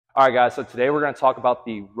All right, guys, so today we're going to talk about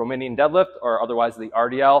the Romanian deadlift, or otherwise the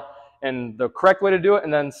RDL, and the correct way to do it,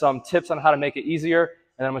 and then some tips on how to make it easier, and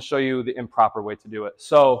then I'm going to show you the improper way to do it.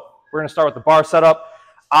 So we're going to start with the bar setup.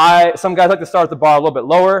 Some guys like to start with the bar a little bit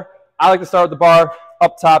lower. I like to start with the bar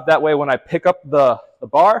up top. That way when I pick up the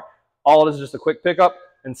bar, all it is just a quick pickup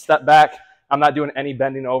and step back. I'm not doing any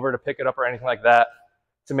bending over to pick it up or anything like that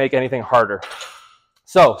to make anything harder.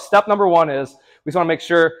 So step number one is we just want to make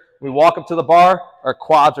sure we walk up to the bar, our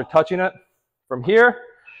quads are touching it. From here,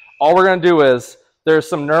 all we're going to do is there's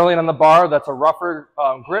some knurling on the bar that's a rougher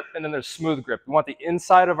grip, and then there's smooth grip. We want the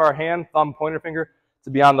inside of our hand, thumb, pointer finger,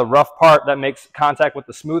 to be on the rough part that makes contact with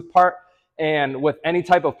the smooth part. And with any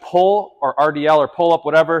type of pull or RDL or pull up,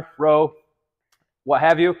 whatever, row, what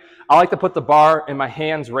have you, I like to put the bar in my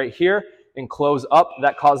hands right here and close up.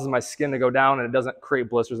 That causes my skin to go down and it doesn't create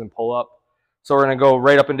blisters and pull up. So we're going to go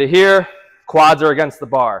right up into here. Quads are against the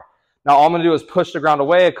bar. Now all I'm going to do is push the ground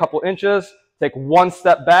away a couple inches, take one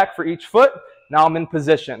step back for each foot. Now I'm in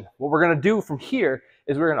position. What we're going to do from here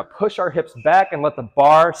is we're going to push our hips back and let the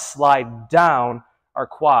bar slide down our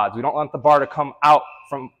quads. We don't want the bar to come out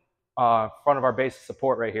from front of our base of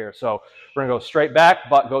support right here. So we're going to go straight back,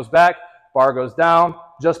 butt goes back, bar goes down,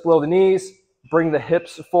 just below the knees, bring the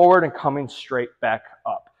hips forward and coming straight back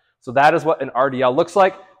up. So that is what an RDL looks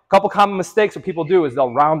like. A couple common mistakes what people do is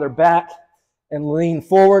they'll round their back and lean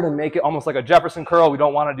forward and make it almost like a Jefferson curl. We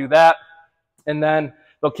don't want to do that. And then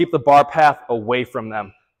they'll keep the bar path away from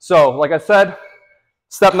them. So like I said,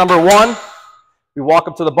 step number one, we walk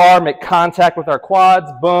up to the bar, make contact with our quads,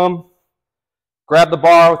 boom. Grab the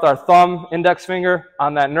bar with our thumb, index finger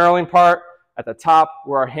on that knurling part at the top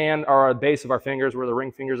where our hand or our base of our fingers, where the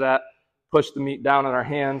ring finger's at. Push the meat down on our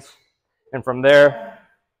hands. And from there,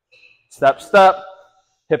 step, step,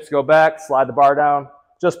 hips go back, slide the bar down,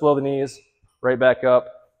 just below the knees. Right back up.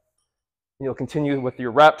 You'll continue with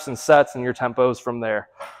your reps and sets and your tempos from there.